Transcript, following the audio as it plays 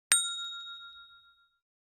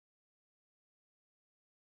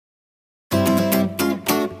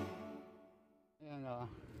Ano,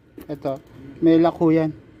 ito, may lock ho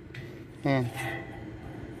yan. Ayan.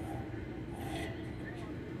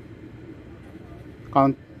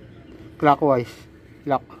 Count clockwise.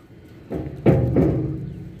 Lock.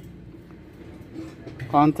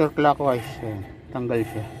 Counter clockwise. Ayan. Tanggal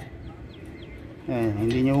siya. Ayan.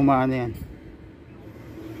 Hindi nyo humaano yan.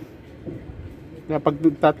 Kaya pag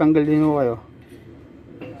tatanggal din ho kayo,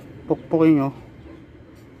 pukpukin nyo.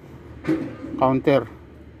 Counter.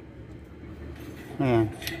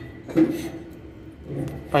 Ayan.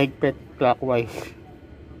 Pahigpit clockwise.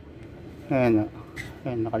 Ayan o.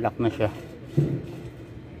 Ayan, nakalock na siya.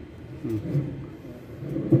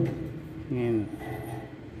 Ayan.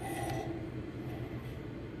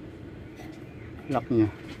 Lock niya.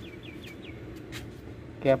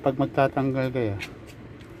 Kaya pag magtatanggal kayo,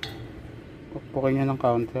 pukpukin nyo ng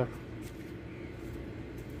counter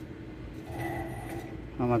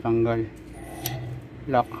na matanggal.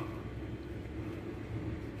 Lock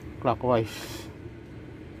clockwise.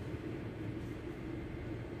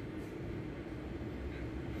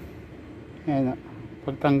 Ayan,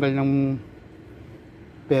 pagtanggal ng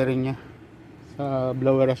bearing nya sa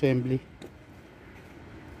blower assembly.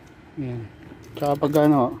 Ayan. Tsaka pag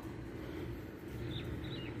ano,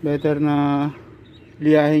 better na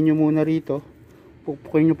liyahin nyo muna rito,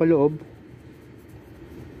 pukpukin nyo pa loob,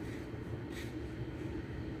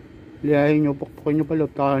 liyahin nyo, pukpukin nyo pa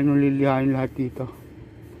loob, taka nyo liliyahin lahat dito.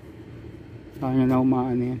 Saka nyo na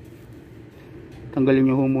umaan yan. Tanggalin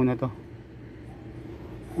nyo ho muna to.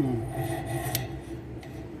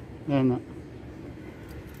 Ayan na.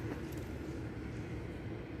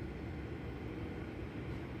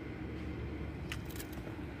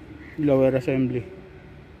 Blower assembly.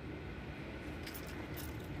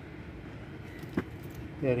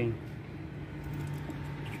 Bearing.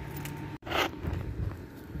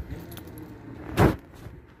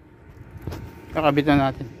 Kakabit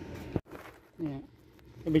na natin. Ayan.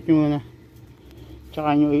 Kabit nyo muna.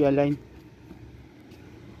 Tsaka nyo i-align.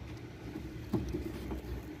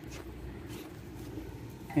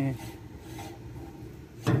 Ayan.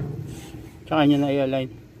 Tsaka nyo na i-align.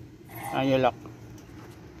 Tsaka nyo lock.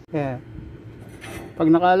 Ayan.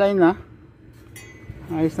 Pag naka-align na,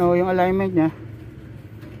 ayos na ho yung alignment nya.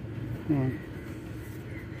 Ayan.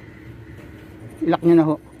 I-lock nyo na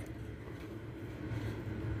ho.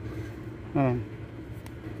 Ayan.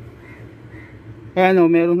 Ayan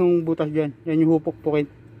o, meron ng butas dyan. Yan yung hupok-pukin.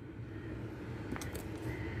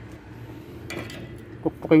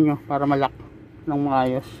 Pukpukin nyo para malak ng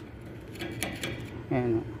maayos.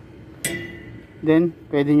 Ayan o. Then,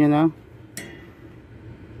 pwede nyo na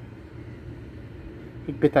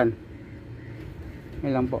higpitan.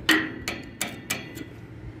 Yan lang po.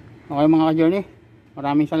 Okay mga ka-journey,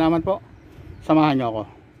 maraming salamat po. Samahan nyo ako.